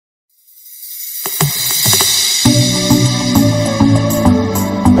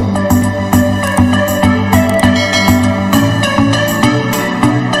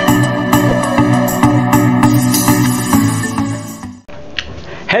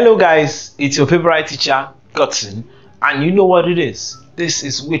Hello guys, it's your favorite teacher, Godson, and you know what it is. This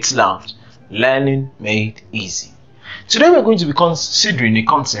is Wits Lounge, Learning Made Easy. Today we're going to be considering a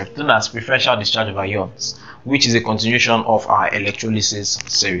concept known as preferential discharge of ions, which is a continuation of our electrolysis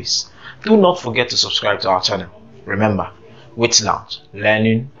series. Do not forget to subscribe to our channel. Remember, Wits Lounge,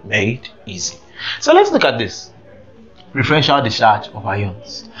 Learning Made Easy. So let's look at this. Preferential discharge of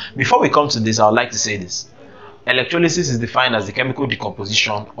ions. Before we come to this, I would like to say this. Electrolysis is defined as the chemical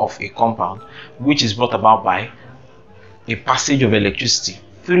decomposition of a compound which is brought about by a passage of electricity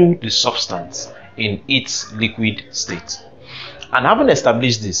through the substance in its liquid state. And having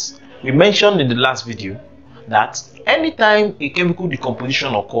established this, we mentioned in the last video that anytime a chemical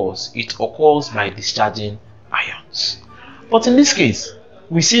decomposition occurs, it occurs by discharging ions. But in this case,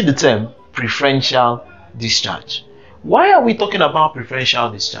 we see the term preferential discharge. Why are we talking about preferential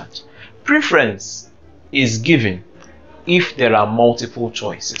discharge? Preference is given if there are multiple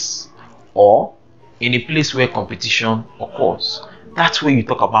choices or in a place where competition occurs. That's where you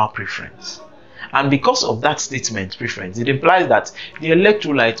talk about preference. And because of that statement, preference, it implies that the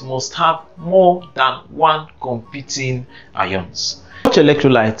electrolyte must have more than one competing ions. Such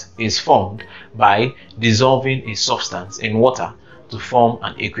electrolyte is formed by dissolving a substance in water to form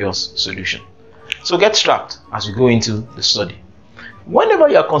an aqueous solution. So get strapped as we go into the study. Whenever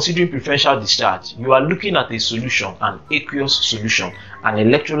you are considering preferential discharge, you are looking at a solution, an aqueous solution, an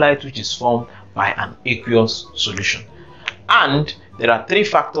electrolyte which is formed by an aqueous solution. And there are three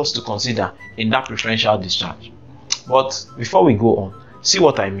factors to consider in that preferential discharge. But before we go on, see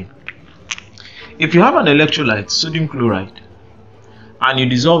what I mean. If you have an electrolyte, sodium chloride, and you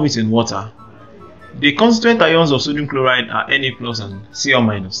dissolve it in water, the constituent ions of sodium chloride are Na plus and Cl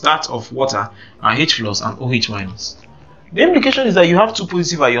minus. That of water are H plus and OH minus. The implication is that you have two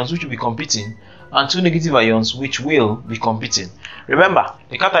positive ions which will be competing and two negative ions which will be competing. Remember,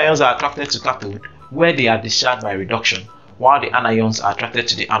 the cations are attracted to cathode where they are discharged by reduction, while the anions are attracted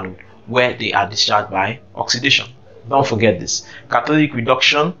to the anode where they are discharged by oxidation. Don't forget this. Cathodic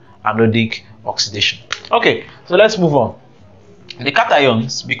reduction, anodic oxidation. Okay, so let's move on. The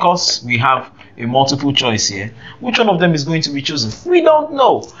cations, because we have a multiple choice here, which one of them is going to be chosen? We don't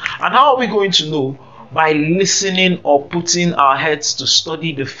know. And how are we going to know? By listening or putting our heads to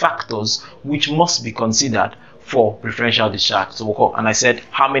study the factors which must be considered for preferential discharge to occur. And I said,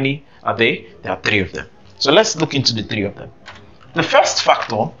 how many are they? There are three of them. So let's look into the three of them. The first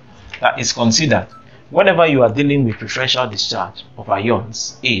factor that is considered whenever you are dealing with preferential discharge of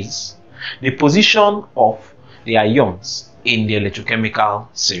ions is the position of the ions in the electrochemical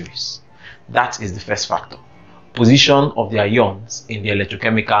series. That is the first factor. Position of the ions in the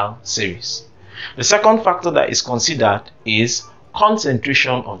electrochemical series. The second factor that is considered is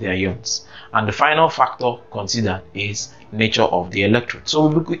concentration of the ions. And the final factor considered is nature of the electrode. So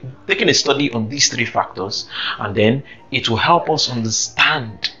we'll be taking a study on these three factors, and then it will help us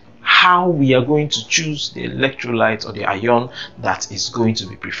understand how we are going to choose the electrolyte or the ion that is going to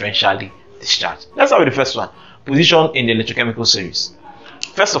be preferentially discharged. Let's start with the first one, position in the electrochemical series.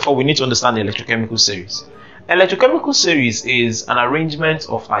 First of all, we need to understand the electrochemical series. Electrochemical series is an arrangement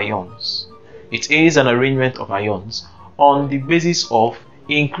of ions. It is an arrangement of ions on the basis of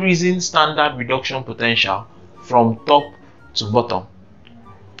increasing standard reduction potential from top to bottom.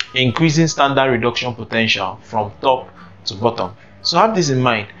 Increasing standard reduction potential from top to bottom. So have this in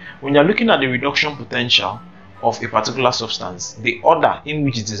mind. When you're looking at the reduction potential of a particular substance, the order in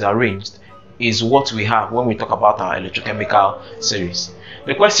which it is arranged is what we have when we talk about our electrochemical series.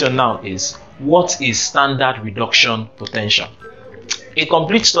 The question now is, what is standard reduction potential? A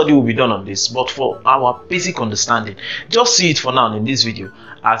complete study will be done on this, but for our basic understanding, just see it for now in this video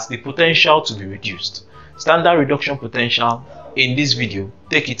as the potential to be reduced. Standard reduction potential in this video,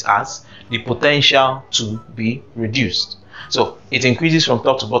 take it as the potential to be reduced. So it increases from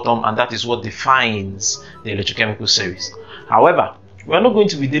top to bottom, and that is what defines the electrochemical series. However, we are not going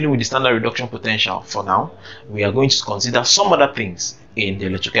to be dealing with the standard reduction potential for now. We are going to consider some other things in the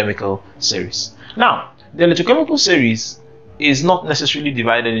electrochemical series. Now, the electrochemical series is not necessarily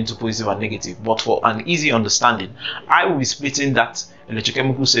divided into positive and negative, but for an easy understanding, I will be splitting that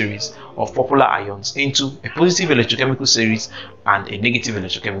electrochemical series of popular ions into a positive electrochemical series and a negative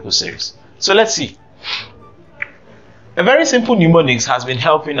electrochemical series. So let's see. A very simple mnemonics has been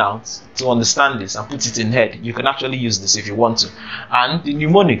helping out to understand this and put it in head. You can actually use this if you want to. And the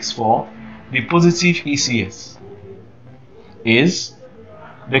mnemonics for the positive ECS is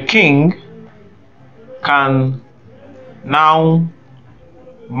the king can now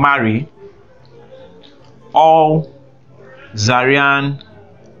marry all Zarian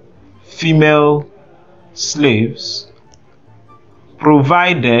female slaves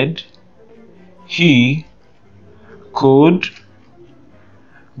provided he could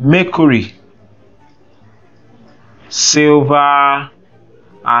mercury, silver,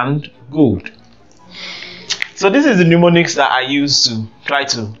 and gold. So this is the mnemonics that I use to try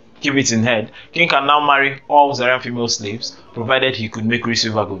to keep it in head. King can now marry all Zarian female slaves, provided he could mercury,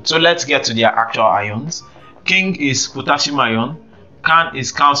 silver, gold. So let's get to their actual ions. King is potassium ion, can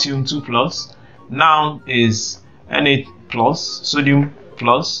is calcium 2+, noun is Na+, sodium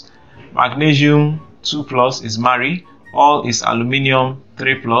plus, magnesium 2+ is Mari, all is aluminium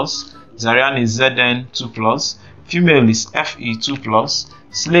 3+, Zarian is Zn 2+, female is Fe 2+,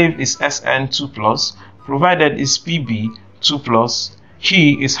 slave is Sn 2+, provided is Pb 2+,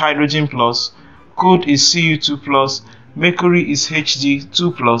 he is hydrogen plus, could is Cu 2+, mercury is Hg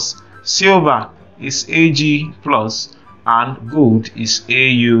 2+, silver is Ag+, and gold is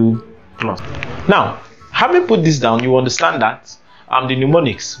Au+. Now, having put this down, you understand that the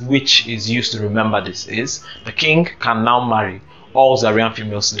mnemonics which is used to remember this is the king can now marry all Zarian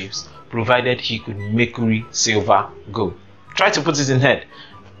female slaves, provided he could mercury, silver, gold. Try to put it in head.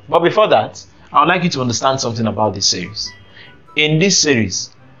 But before that, I would like you to understand something about this series. In this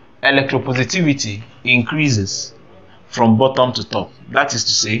series, electropositivity increases from bottom to top. That is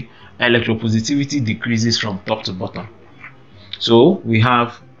to say, electropositivity decreases from top to bottom. So we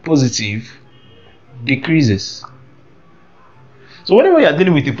have positive decreases. So whenever you are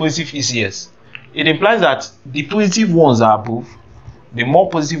dealing with the positive ECS, it implies that the positive ones are above. The more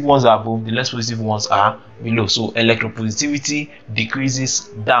positive ones are above, the less positive ones are below. So electropositivity decreases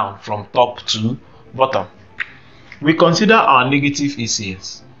down from top to bottom. We consider our negative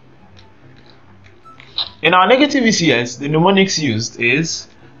ECS. In our negative ECS, the mnemonics used is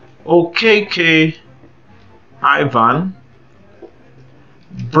OKK Ivan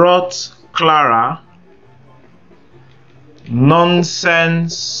brought Clara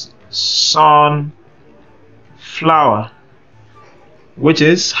nonsense sunflower, which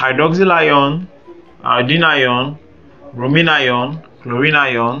is hydroxyl ion, iodine ion, bromine ion, chlorine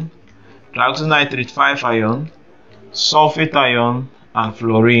ion, trioxynitrate 5 ion, sulfate ion, and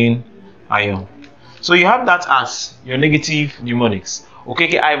fluorine ion. So you have that as your negative mnemonics.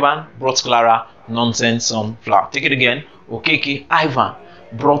 OKK Ivan brought Clara nonsense sunflower. Take it again. OKK Ivan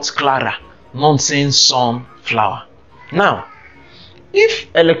brought Clara nonsense sunflower. Now,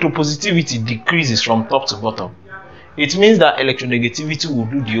 if electropositivity decreases from top to bottom, it means that electronegativity will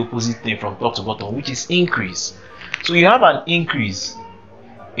do the opposite thing from top to bottom, which is increase. So you have an increase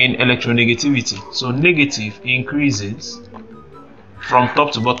in electronegativity. So negative increases from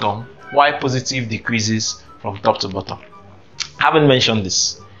top to bottom, while positive decreases from top to bottom. Having mentioned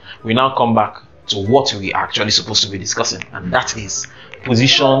this, we now come back to what we are actually supposed to be discussing, and that is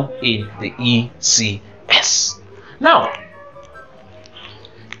position in the ECS. Now,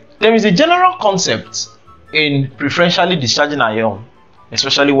 there is a general concept in preferentially discharging ion,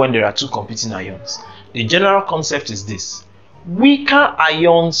 especially when there are two competing ions. The general concept is this: weaker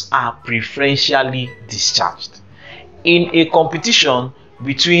ions are preferentially discharged. In a competition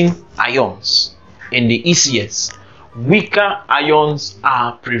between ions in the ECS, weaker ions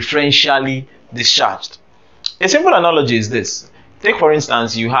are preferentially discharged. A simple analogy is this. Take, for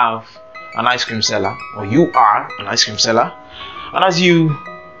instance, you have an ice cream seller, or you are an ice cream seller, and as you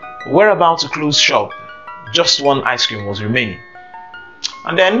were about to close shop, just one ice cream was remaining.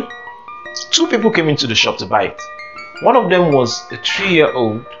 And then two people came into the shop to buy it. One of them was a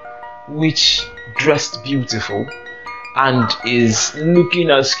 3-year-old which dressed beautiful and is looking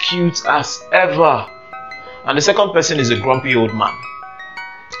as cute as ever. And the second person is a grumpy old man.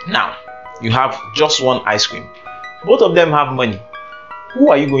 Now, you have just one ice cream. Both of them have money. Who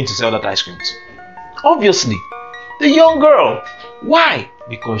are you going to sell that ice cream to? Obviously, the young girl. Why?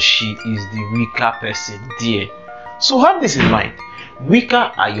 Because she is the weaker person there. So have this in mind.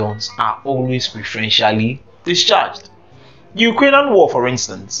 Weaker ions are always preferentially discharged. The Ukrainian war, for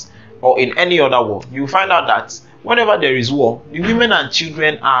instance, or in any other war, you find out that whenever there is war, the women and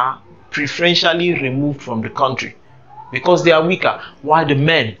children are preferentially removed from the country because they are weaker, while the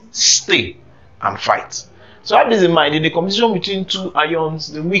men stay and fight. So have this in mind. In the competition between two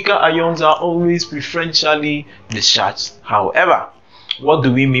ions, the weaker ions are always preferentially discharged. However, what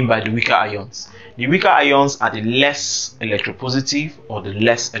do we mean by the weaker ions? The weaker ions are the less electropositive or the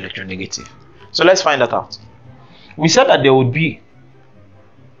less electronegative. So let's find that out. We said that there would be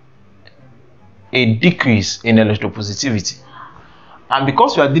a decrease in electropositivity. And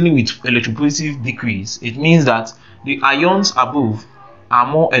because we are dealing with electropositive decrease, it means that the ions above are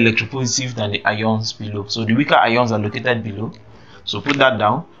more electropositive than the ions below. So the weaker ions are located below. So put that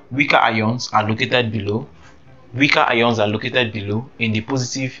down. Weaker ions are located below. weaker ions are located below in the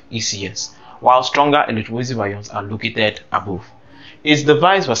positive ECS, while stronger electropositive ions are located above. It's the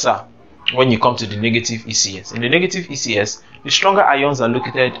vice versa when you come to the negative ECS. In the negative ECS, the stronger ions are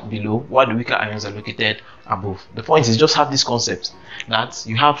located below, while the weaker ions are located above. The point is, just have this concept that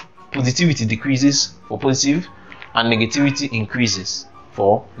you have positivity decreases for positive and negativity increases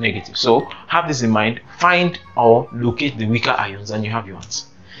for negative. So have this in mind, find or locate the weaker ions, and you have your answer.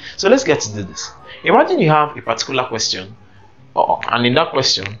 So let's get to do this. Imagine you have a particular question, and in that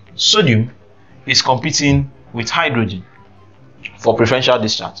question, sodium is competing with hydrogen for preferential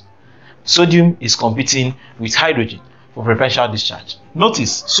discharge. Sodium is competing with hydrogen for preferential discharge.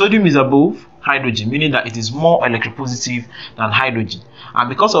 Notice, sodium is above hydrogen, meaning that it is more electropositive than hydrogen. And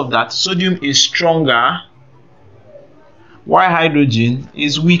because of that, sodium is stronger, while hydrogen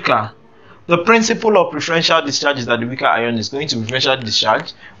is weaker. The principle of preferential discharge is that the weaker ion is going to preferential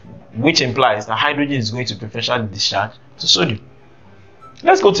discharge, which implies that hydrogen is going to preferential discharge to sodium.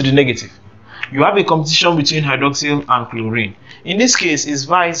 Let's go to the negative. You have a competition between hydroxyl and chlorine. In this case, it's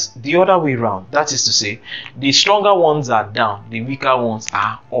vice the other way around. That is to say, the stronger ones are down, the weaker ones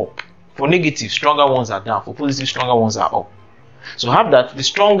are up. For negative, stronger ones are down. For positive, stronger ones are up. So have that the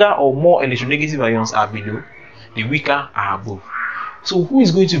stronger or more electronegative ions are below, the weaker are above. So who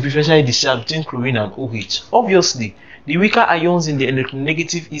is going to preferentially discharge between chlorine and OH? Obviously, the weaker ions in the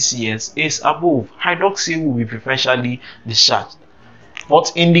electronegative ECS is above. Hydroxyl will be preferentially discharged.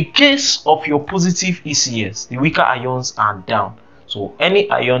 But in the case of your positive ECS, the weaker ions are down. So any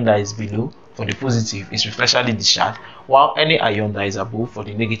ion that is below for the positive is preferentially discharged, while any ion that is above for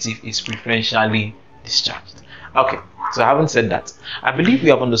the negative is preferentially discharged. Okay, so I haven't said that. I believe we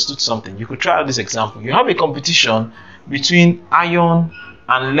have understood something. You could try out this example. You have a competition between iron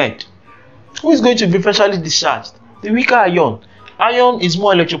and lead. Who is going to be preferentially discharged? The weaker ion. Iron is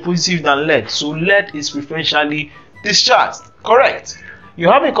more electropositive than lead, so lead is preferentially discharged. Correct. You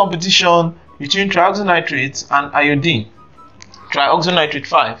have a competition between trioxynitrate and iodine. Trioxynitrate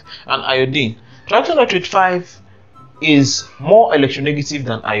 5 and iodine. Trioxynitrate 5 is more electronegative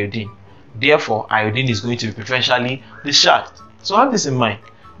than iodine. Therefore, iodine is going to be preferentially discharged. So have this in mind,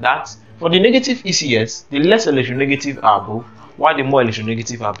 that for the negative ECS, the less electronegative are above, while the more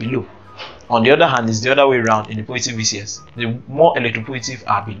electronegative are below. On the other hand, it's the other way around in the positive ECS. The more electropositive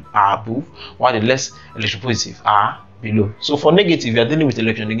are above, while the less electropositive are below. So for negative, you are dealing with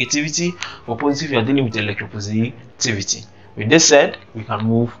electronegativity. For positive, you are dealing with electropositivity. With this said, we can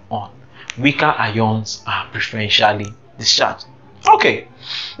move on. Weaker ions are preferentially discharged. Okay,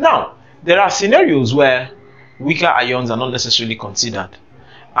 now there are scenarios where weaker ions are not necessarily considered,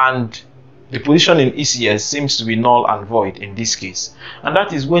 and the position in ECS seems to be null and void in this case, and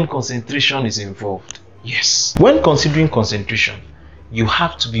that is when concentration is involved. Yes, when considering concentration, you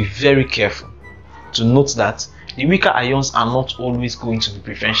have to be very careful to note that the weaker ions are not always going to be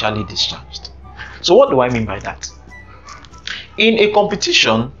preferentially discharged. So what do I mean by that? In a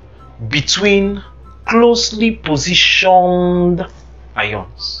competition between closely positioned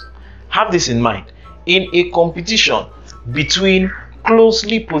ions, have this in mind. In a competition between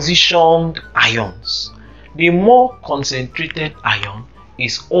closely positioned ions, the more concentrated ion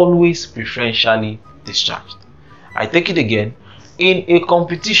is always preferentially discharged. I take it again. In a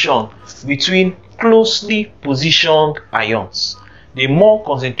competition between closely positioned ions, the more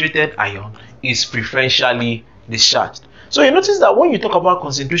concentrated ion is preferentially discharged. So you notice that when you talk about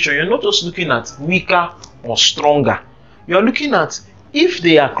concentration, you're not just looking at weaker or stronger. You're looking at, if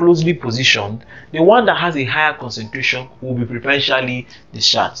they are closely positioned, the one that has a higher concentration will be preferentially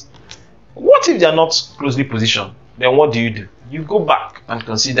discharged. What if they are not closely positioned? Then what do? You go back and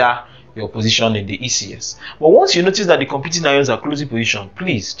consider your position in the ECS. But once you notice that the competing ions are closely positioned,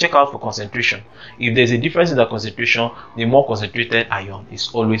 please check out for concentration. If there's a difference in the concentration, the more concentrated ion is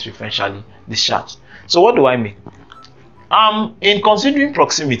always preferentially discharged. So what do I mean? In considering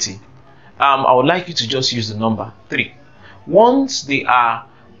proximity, I would like you to just use the number 3. Once they are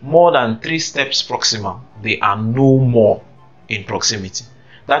more than 3 steps proximal, they are no more in proximity.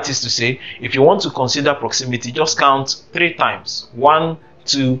 That is to say, if you want to consider proximity, just count 3 times. 1,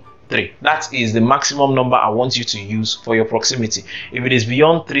 2, 3. That is the maximum number I want you to use for your proximity. If it is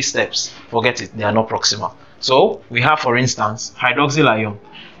beyond 3 steps, forget it, they are not proximal. So we have, for instance, hydroxyl ion.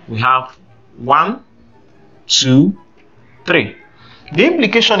 We have 1, 2, 3. The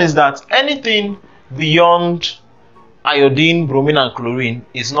implication is that anything beyond iodine, bromine, and chlorine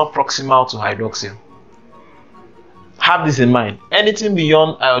is not proximal to hydroxyl. Have this in mind. Anything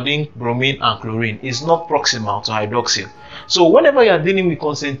beyond iodine, bromine, and chlorine is not proximal to hydroxyl. So whenever you are dealing with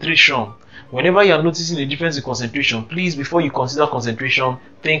concentration Whenever you are noticing a difference in concentration, please, before you consider concentration,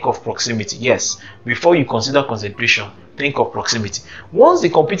 think of proximity. Yes, before you consider concentration, think of proximity. Once the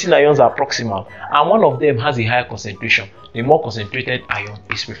competing ions are proximal and one of them has a higher concentration, the more concentrated ion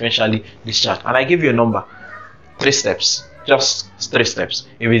is preferentially discharged. And I give you a number, 3 steps, just 3 steps.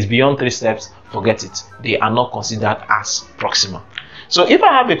 If it's beyond 3 steps, forget it. They are not considered as proximal. So if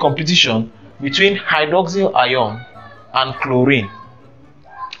I have a competition between hydroxyl ion and chlorine,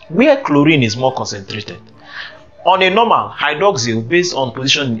 where chlorine is more concentrated, on a normal, hydroxyl, based on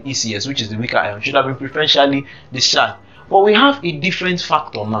position in ECS, which is the weaker ion, should have been preferentially discharged. But we have a different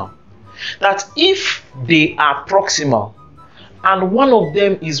factor now, that if they are proximal and one of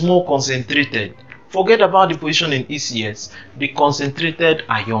them is more concentrated, forget about the position in ECS, the concentrated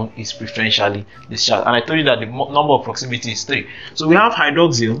ion is preferentially discharged. And I told you that the number of proximity is 3. So we have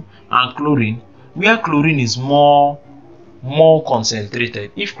hydroxyl and chlorine, where chlorine is more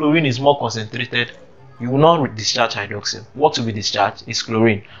concentrated. If chlorine is more concentrated, you will not discharge hydroxyl. What will be discharged is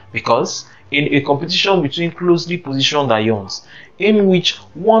chlorine, because in a competition between closely positioned ions in which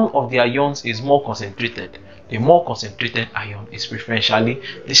one of the ions is more concentrated, the more concentrated ion is preferentially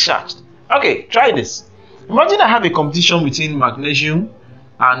discharged. Okay, try this. Imagine I have a competition between magnesium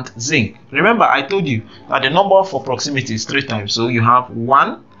and zinc. Remember, I told you that the number for proximity is 3 times. So you have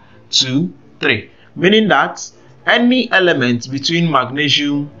 1, 2, 3. Meaning that any element between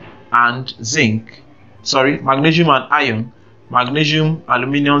magnesium and zinc, magnesium and iron, magnesium,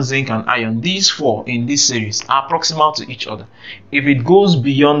 aluminium, zinc, and iron, these 4 in this series are proximal to each other. If it goes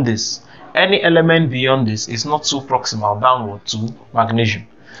beyond this, any element beyond this is not so proximal downward to magnesium.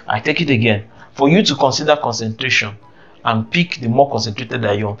 I take it again. For you to consider concentration and pick the more concentrated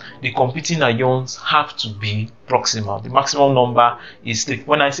ion, the competing ions have to be proximal. The maximum number is 3.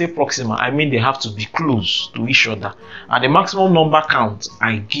 When I say proximal, I mean they have to be close to each other. And the maximum number count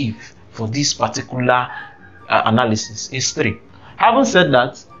I give for this particular analysis is 3. Having said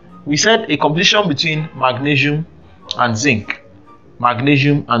that, we said a competition between magnesium and zinc.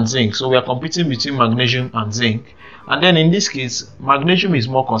 Magnesium and zinc. So we are competing between magnesium and zinc. And then in this case, magnesium is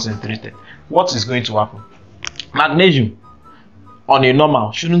more concentrated. What is going to happen? Magnesium on a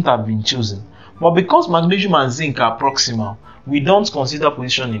normal shouldn't have been chosen. But because magnesium and zinc are proximal, we don't consider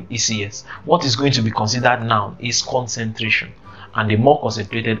position in ECS. What is going to be considered now is concentration. And the more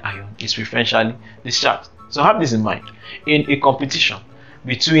concentrated ion is preferentially discharged. So have this in mind. In a competition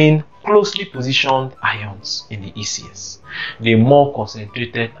between closely positioned ions in the ECS, the more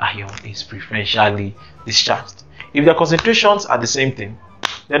concentrated ion is preferentially discharged. If the concentrations are the same thing,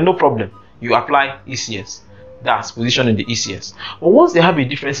 then no problem. You apply ECS. That's position in the ECS. But once they have a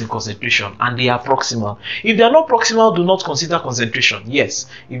difference in concentration and they are proximal, if they are not proximal, do not consider concentration. Yes,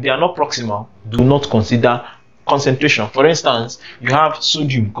 if they are not proximal, do not consider concentration. For instance, you have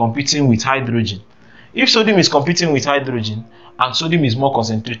sodium competing with hydrogen. If sodium is competing with hydrogen and sodium is more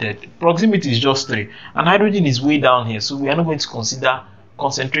concentrated, proximity is just 3 and hydrogen is way down here, so we are not going to consider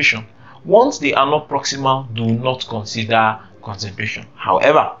concentration. Once they are not proximal, do not consider concentration.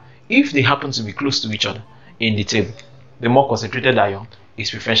 However, if they happen to be close to each other in the table, the more concentrated ion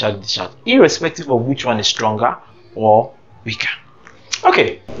is preferentially discharged, irrespective of which one is stronger or weaker.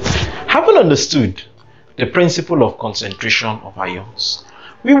 Okay, having understood the principle of concentration of ions,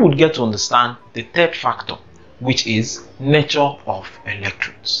 we would get to understand the third factor, which is nature of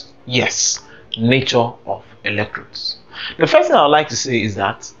electrodes. Yes, nature of electrodes. The first thing I would like to say is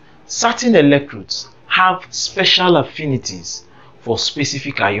that certain electrodes have special affinities for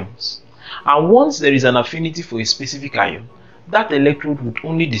specific ions. And once there is an affinity for a specific ion, that electrode would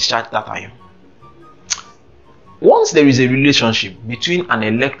only discharge that ion. Once there is a relationship between an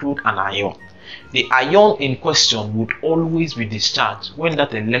electrode and an ion, the ion in question would always be discharged when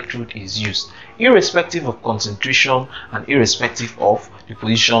that electrode is used, irrespective of concentration and irrespective of the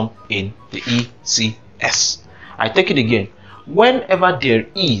position in the ECS. I take it again. Whenever there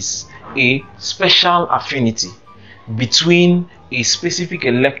is a special affinity between a specific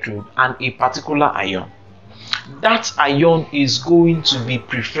electrode and a particular ion, that ion is going to be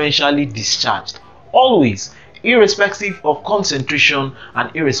preferentially discharged, always, irrespective of concentration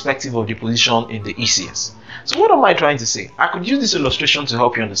and irrespective of the position in the ECS. So what am I trying to say? I could use this illustration to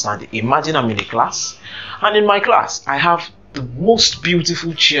help you understand it. Imagine I'm in a class, and in my class I have the most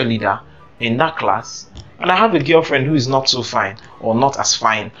beautiful cheerleader in that class, and I have a girlfriend who is not so fine or not as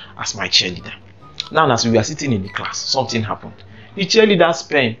fine as my cheerleader. Now, as we were sitting in the class, something happened. The cheerleader's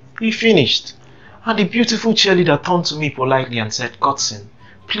pen, he finished, and the beautiful cheerleader turned to me politely and said, "Godson,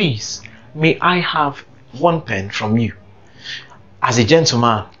 please, may I have one pen from you?" As a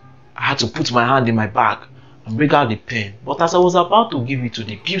gentleman, I had to put my hand in my bag and bring out the pen. But as I was about to give it to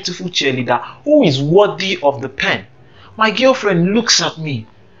the beautiful cheerleader who is worthy of the pen, my girlfriend looks at me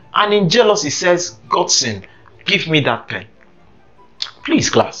and in jealousy says, "Godson, give me that pen." Please,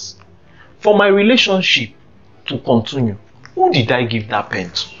 class, for my relationship to continue, who did I give that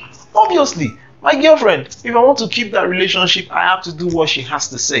pen to? Obviously, my girlfriend. If I want to keep that relationship, I have to do what she has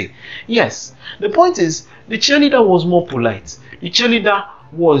to say. Yes, the point is, the cheerleader was more polite. The cheerleader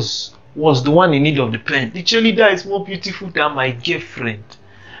was the one in need of the pen. The cheerleader is more beautiful than my girlfriend.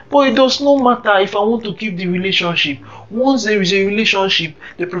 But it does not matter if I want to keep the relationship. Once there is a relationship,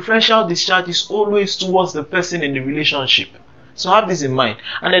 the preferential discharge is always towards the person in the relationship. So have this in mind.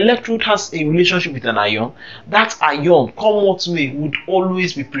 An electrode has a relationship with an ion. That ion, come what may, would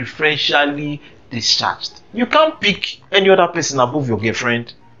always be preferentially discharged. You can't pick any other person above your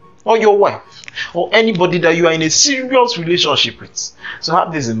girlfriend or your wife or anybody that you are in a serious relationship with. So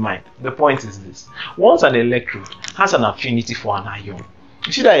have this in mind. The point is this: once an electrode has an affinity for an ion,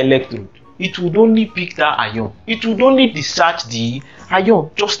 you see that electrode, it would only pick that ion. It would only discharge the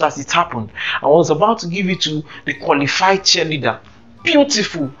ion, just as it happened. I was about to give it to the qualified cheerleader.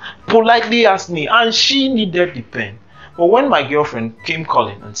 Beautiful, politely asked me, and she needed the pen. But when my girlfriend came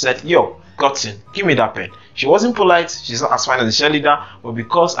calling and said, "Yo, Godson, give me that pen," she wasn't polite, she's not as fine as the cheerleader, but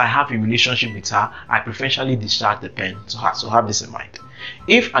because I have a relationship with her, I preferentially discharge the pen to her. So have this in mind.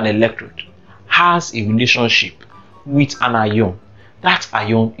 If an electrode has a relationship with an ion, that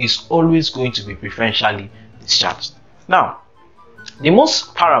ion is always going to be preferentially discharged. Now, the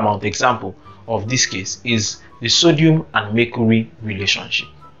most paramount example of this case is the sodium and mercury relationship.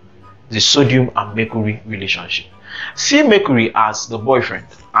 The sodium and mercury relationship. See mercury as the boyfriend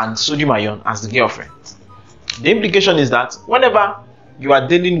and sodium ion as the girlfriend. The implication is that whenever you are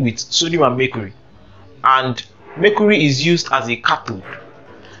dealing with sodium and mercury is used as a cathode,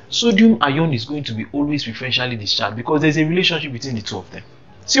 sodium ion is going to be always preferentially discharged because there's a relationship between the two of them.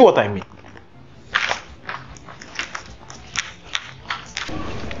 See what I mean?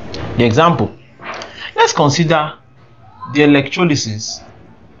 The example. Let's consider the electrolysis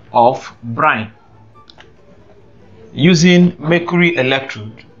of brine using mercury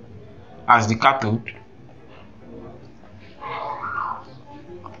electrode as the cathode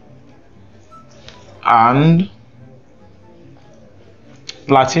and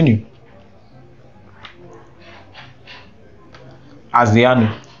platinum as the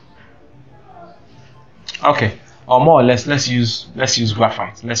anode. Okay, or more or less, let's use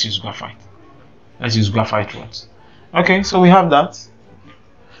graphite. Let's use graphite rods. Okay, so we have that.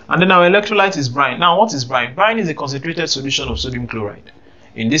 And then our electrolyte is brine. Now, what is brine? Brine is a concentrated solution of sodium chloride.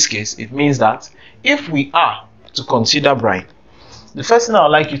 In this case, it means that if we are to consider brine, the first thing I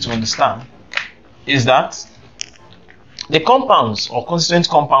would like you to understand is that the compounds or constituent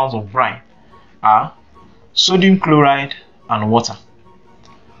compounds of brine are sodium chloride and water.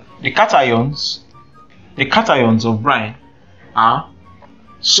 The cations of brine are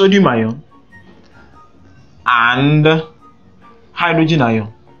sodium ion and hydrogen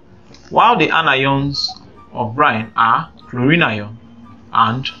ion, while the anions of brine are chlorine ion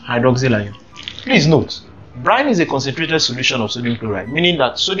and hydroxyl ion. Please note, brine is a concentrated solution of sodium chloride, meaning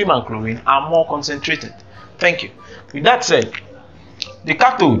that sodium and chlorine are more concentrated. Thank you. With that said, the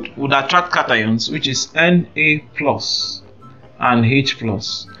cathode would attract cations, which is Na plus and H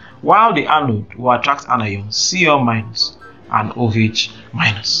plus, while the anode will attract anions, Cl minus and OH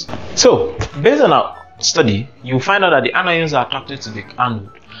minus. So, based on our study, you'll find out that the anions are attracted to the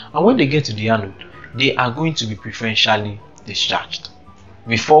anode, and when they get to the anode, they are going to be preferentially discharged.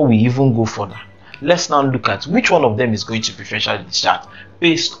 Before we even go further, let's now look at which one of them is going to be preferentially discharged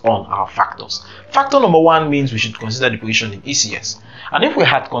based on our factors. Factor number 1 means we should consider the position in ECS. And if we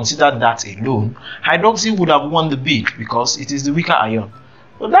had considered that alone, hydroxy would have won the bid because it is the weaker ion.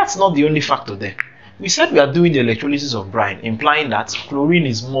 But that's not the only factor there. We said we are doing the electrolysis of brine, implying that chlorine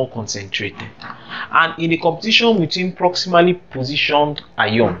is more concentrated. And in a competition between proximally positioned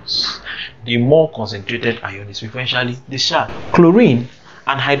ions, the more concentrated ion is preferentially discharged. Chlorine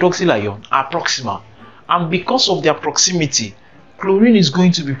and hydroxyl ion are proximal, and because of their proximity, chlorine is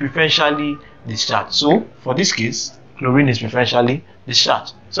going to be preferentially discharged. So for this case, chlorine is preferentially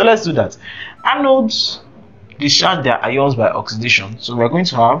discharged. So let's do that. Anodes discharge their ions by oxidation. So we are going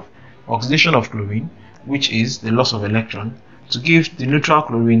to have oxidation of chlorine, which is the loss of electron, to give the neutral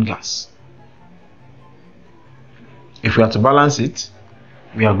chlorine gas. If we are to balance it,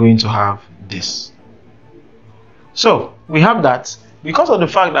 we are going to have this. So we have that because of the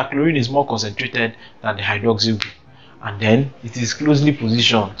fact that chlorine is more concentrated than the hydroxyl group, and then it is closely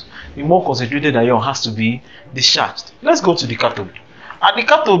positioned, the more concentrated ion has to be discharged. Let's go to the cathode. At the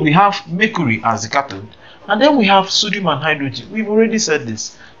cathode, we have mercury as the cathode And then we have sodium and hydrogen. We've already said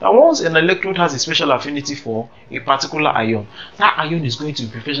this, that once an electrode has a special affinity for a particular ion, that ion is going to be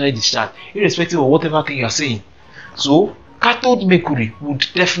preferentially discharged, irrespective of whatever thing you are saying. So cathode mercury would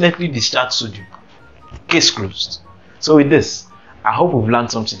definitely discharge sodium. Case closed. So with this, I hope we've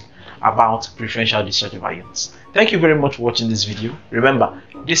learned something about preferential discharge of ions. Thank you very much for watching this video. Remember,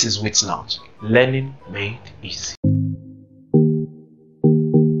 this is Wits Lounge, learning made easy.